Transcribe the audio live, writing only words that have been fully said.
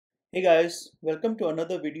Hey guys, welcome to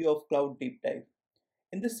another video of Cloud Deep Dive.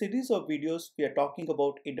 In this series of videos, we are talking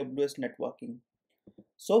about AWS networking.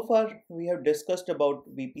 So far, we have discussed about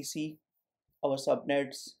VPC, our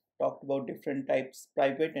subnets, talked about different types,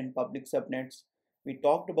 private and public subnets. We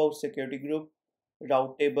talked about security group,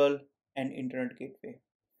 route table, and internet gateway.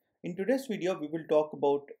 In today's video, we will talk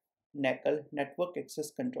about NACL, Network Access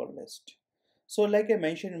Control List. So like I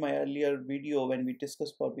mentioned in my earlier video when we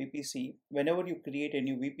discussed about VPC, whenever you create a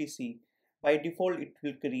new VPC, by default it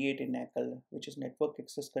will create a NACL, which is Network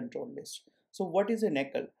Access Control List. So what is a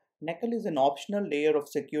NACL? NACL is an optional layer of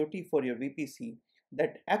security for your VPC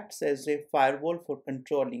that acts as a firewall for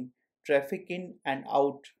controlling traffic in and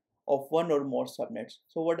out of one or more subnets.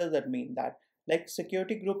 So what does that mean? That like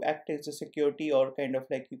security group act as a security or kind of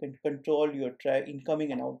like you can control your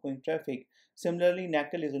incoming and outgoing traffic. Similarly,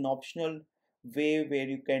 NACL is an optional way where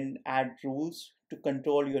you can add rules to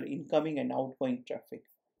control your incoming and outgoing traffic.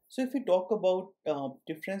 So if we talk about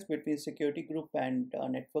difference between security group and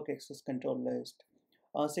network access control list,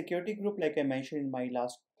 security group, like I mentioned in my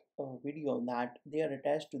last video, that they are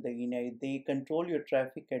attached to the ENI. They control your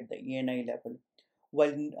traffic at the ENI level,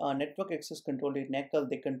 while network access control in NACL,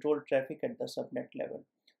 they control traffic at the subnet level.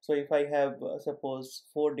 So if I have suppose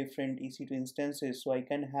 4 different EC2 instances, so I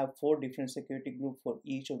can have 4 different security group for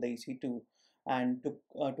each of the EC2 and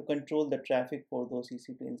to control the traffic for those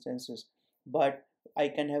EC2 instances. But I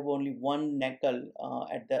can have only one NACL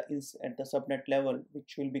at the subnet level,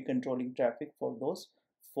 which will be controlling traffic for those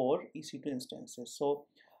 4 EC2 instances. So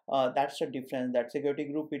that's the difference. That security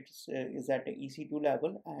group is at the EC2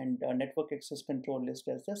 level and network access control list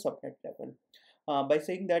as the subnet level. By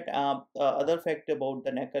saying that, other fact about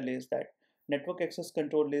the NACL is that network access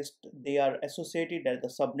control list, they are associated at the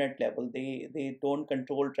subnet level. They don't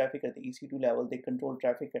control traffic at the EC2 level. They control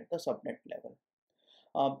traffic at the subnet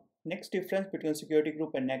level. Next difference between security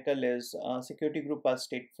group and NACL is security group are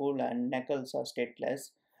stateful and NACLs are stateless.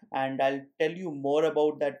 And I'll tell you more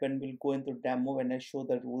about that when we'll go into demo when I show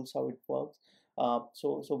the rules how it works.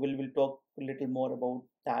 So we'll talk a little more about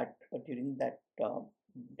that during that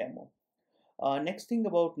demo. Next thing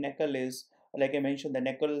about NACL is, like I mentioned, the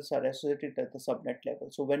NACLs are associated at the subnet level.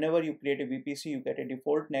 So whenever you create a VPC, you get a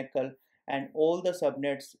default NACL, and all the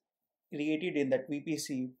subnets created in that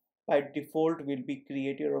VPC by default will be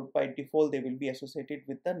created, or by default they will be associated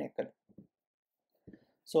with the NACL.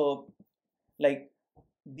 So like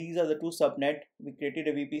these are the two subnet we created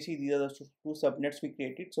a VPC. These are the two subnets we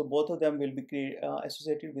created. So both of them will be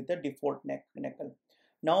associated with the default NACL.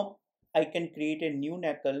 Now I can create a new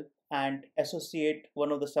NACL and associate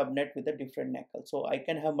one of the subnet with a different NACL. So I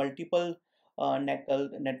can have multiple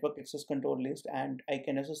NACL, network access control list, and I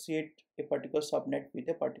can associate a particular subnet with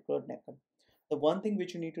a particular NACL. The one thing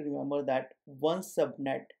which you need to remember, that one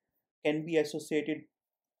subnet can be associated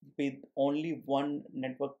with only one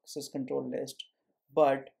network access control list,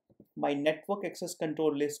 but my network access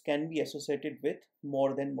control list can be associated with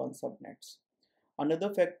more than one subnets.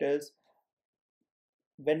 Another fact is,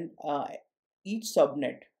 when each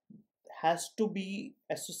subnet has to be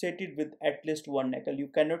associated with at least one NACL. You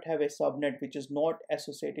cannot have a subnet which is not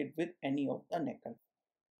associated with any of the NACL.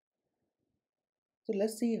 So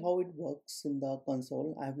let's see how it works in the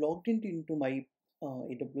console. I've logged into my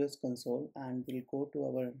AWS console, and we'll go to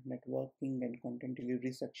our networking and content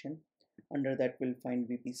delivery section. Under that we'll find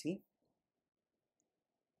VPC.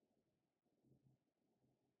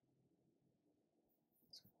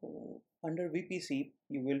 So under VPC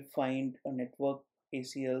you will find a network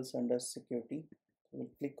ACLs under security. So we'll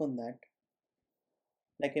click on that.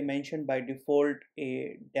 Like I mentioned, by default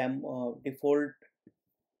a default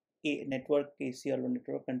a network ACL or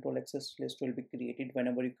network control access list will be created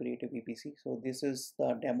whenever you create a VPC. So this is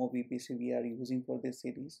the demo VPC we are using for this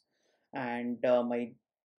series, and my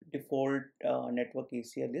default network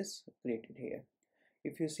ACL is created here.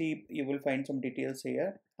 If you see, you will find some details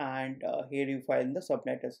here, and here you find the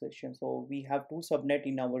subnet association. So we have two subnet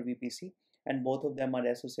in our VPC, and both of them are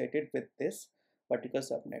associated with this particular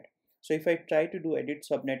subnet. So if I try to do edit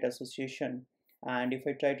subnet association, and if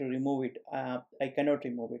I try to remove it, I cannot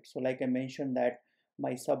remove it. So like I mentioned, that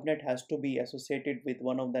my subnet has to be associated with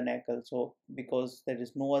one of the NACL. So because there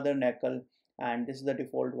is no other NACL and this is the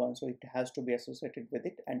default one, so it has to be associated with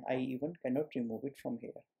it, and I even cannot remove it from here.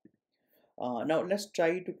 Now let's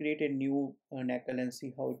try to create a new NACL and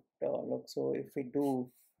see how it looks. So if we do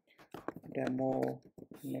demo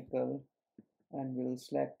NACL, and we'll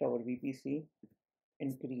select our VPC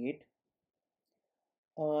and create.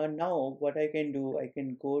 Now what I can do, I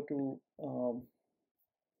can go to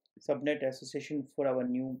subnet association for our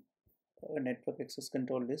new network access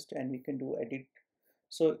control list, and we can do edit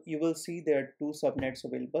So you will see there are two subnets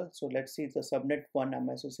available. So let's see the subnet 1 I'm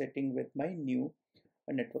associating with my new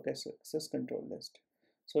network access control list.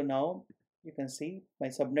 So now you can see my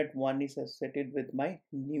subnet 1 is associated with my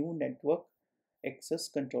new network access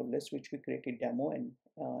control list, which we created demo and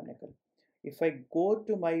NACL. If I go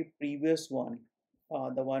to my previous one,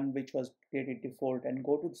 the one which was created default, and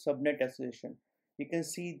go to the subnet association, you can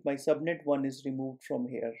see my subnet 1 is removed from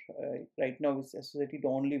here. Right now it's associated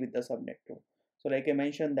only with the subnet 2. So like I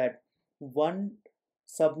mentioned that one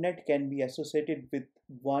subnet can be associated with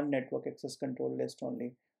one network access control list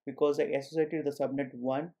only. Because I associated the subnet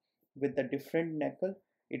 1 with a different NACL,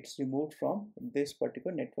 it's removed from this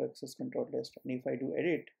particular network access control list. And if I do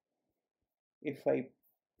edit, if I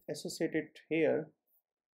associate it here,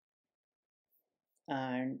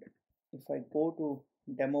 and if I go to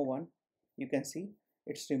demo 1, you can see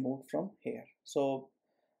it's removed from here. So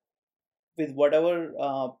with whatever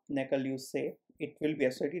NACL you say, it will be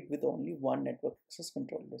associated with only one network access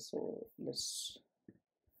control list. So let's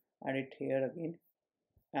add it here again.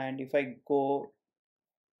 And if I go,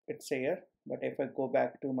 it's here, but if I go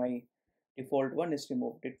back to my default one, is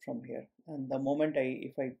removed it from here. And the moment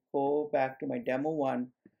if I go back to my demo one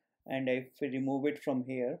and if I remove it from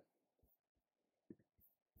here,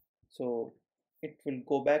 so it will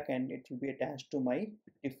go back and it will be attached to my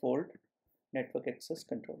default network access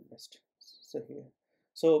control list. So here,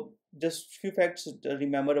 so just few facts to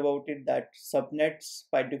remember about it, that subnets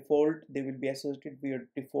by default they will be associated with your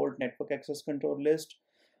default network access control list.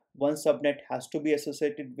 One subnet has to be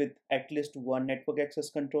associated with at least one network access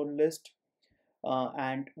control list,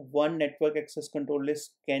 and one network access control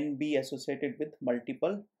list can be associated with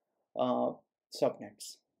multiple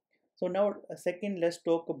subnets. So now second, let's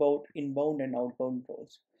talk about inbound and outbound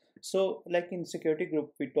rules. So like in security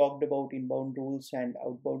group, we talked about inbound rules and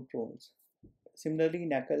outbound rules. Similarly,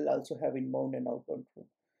 NACL also have inbound and outbound rules.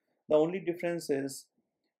 The only difference is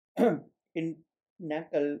in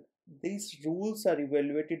NACL, these rules are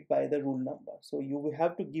evaluated by the rule number. So you will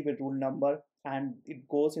have to give a rule number and it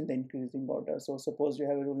goes in the increasing order. So suppose you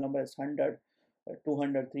have a rule number as 100,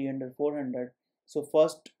 200, 300, 400. So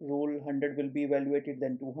first rule 100 will be evaluated,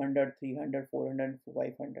 then 200, 300, 400,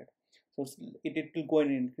 500. So it will go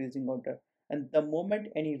in increasing order. And the moment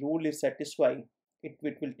any rule is satisfied, it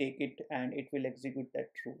will take it and it will execute that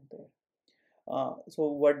rule there. So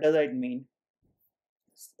what does that mean?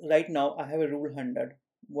 Right now I have a rule 100.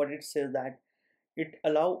 What it says that it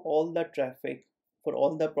allow all the traffic for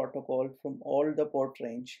all the protocol from all the port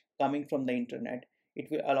range coming from the internet, it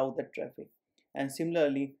will allow the traffic. And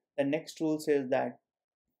similarly, the next rule says that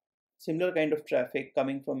similar kind of traffic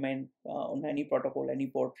coming from on any protocol, any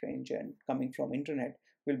port range and coming from internet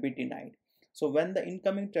will be denied. So when the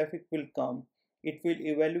incoming traffic will come, it will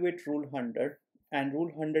evaluate rule 100, and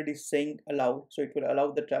rule 100 is saying allow, so it will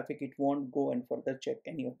allow the traffic, it won't go and further check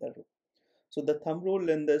any of the rule. So the thumb rule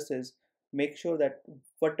in this is make sure that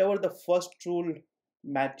whatever the first rule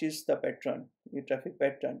matches the pattern, your traffic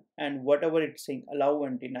pattern, and whatever it's saying allow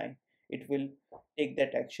and deny, it will take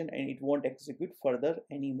that action and it won't execute further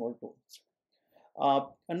any more rules.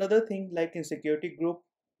 Another thing, like in security group,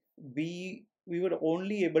 we were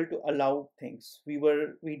only able to allow things. We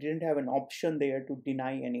didn't have an option there to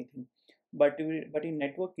deny anything. But in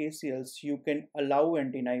network ACLs, you can allow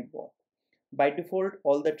and deny both. By default,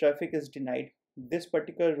 all the traffic is denied. This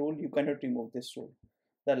particular rule, you cannot remove this rule,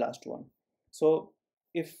 the last one. So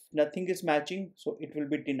if nothing is matching, so it will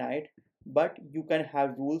be denied. But you can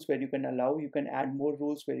have rules where you can allow, you can add more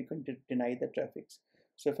rules where you can deny the traffics.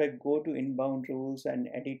 So if I go to inbound rules and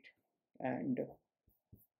edit, and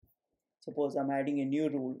suppose I'm adding a new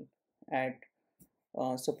rule at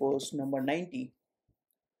suppose number 90,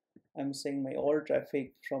 I'm saying my all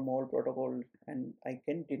traffic from all protocol and I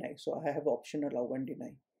can deny. So I have option allow and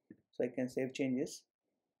deny. So I can save changes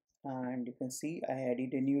and you can see I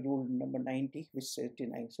added a new rule number 90 which says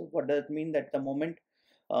deny. So what does it mean? That the moment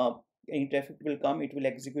any traffic will come, it will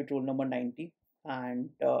execute rule number 90 and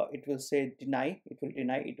it will say deny, it will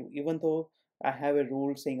deny it. Even though I have a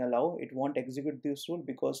rule saying allow, it won't execute this rule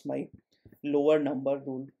because my lower number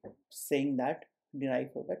rule saying that deny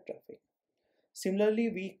for that traffic. Similarly,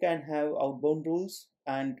 we can have outbound rules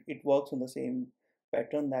and it works on the same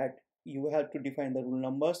pattern, that you have to define the rule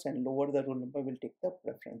numbers and lower the rule number will take the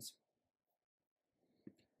preference.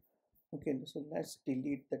 Okay, so let's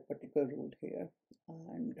delete that particular rule here.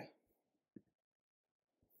 And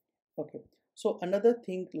okay, so another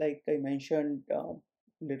thing, like I mentioned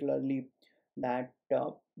little early, that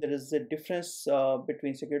there is a difference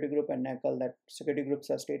between security group and NACL, that security groups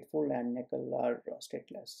are stateful and NACL are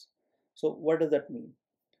stateless. So what does that mean?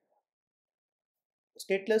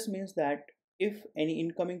 Stateless means that if any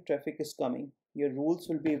incoming traffic is coming, your rules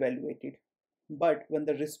will be evaluated. But when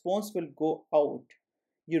the response will go out,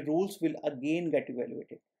 your rules will again get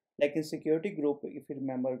evaluated. Like in security group, if you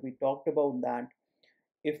remember, we talked about that.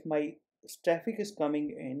 If my traffic is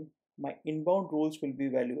coming in, my inbound rules will be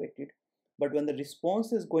evaluated. But when the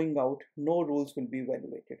response is going out, no rules will be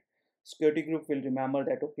evaluated. Security group will remember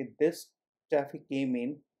that, okay, this traffic came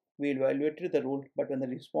in, we evaluated the rule, but when the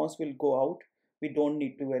response will go out, we don't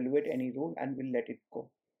need to evaluate any rule and we'll let it go.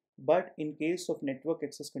 But in case of network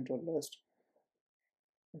access control list,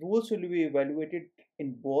 rules will be evaluated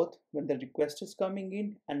in both when the request is coming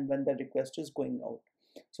in and when the request is going out.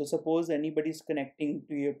 So suppose anybody is connecting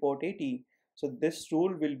to your port 80, so this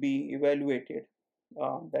rule will be evaluated,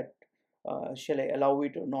 that shall I allow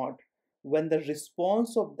it or not. When the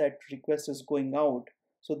response of that request is going out,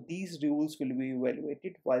 so these rules will be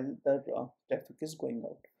evaluated while the traffic is going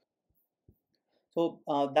out. So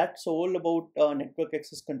that's all about network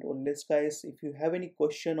access control list, guys. If you have any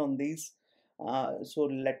question on these, so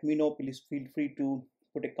let me know. Please feel free to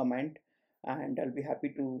put a comment, and I'll be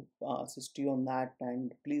happy to assist you on that.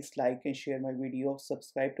 And please like and share my video.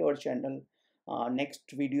 Subscribe to our channel. Next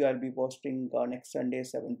video I'll be posting next Sunday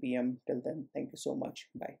 7 p.m. Till then, thank you so much.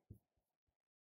 Bye.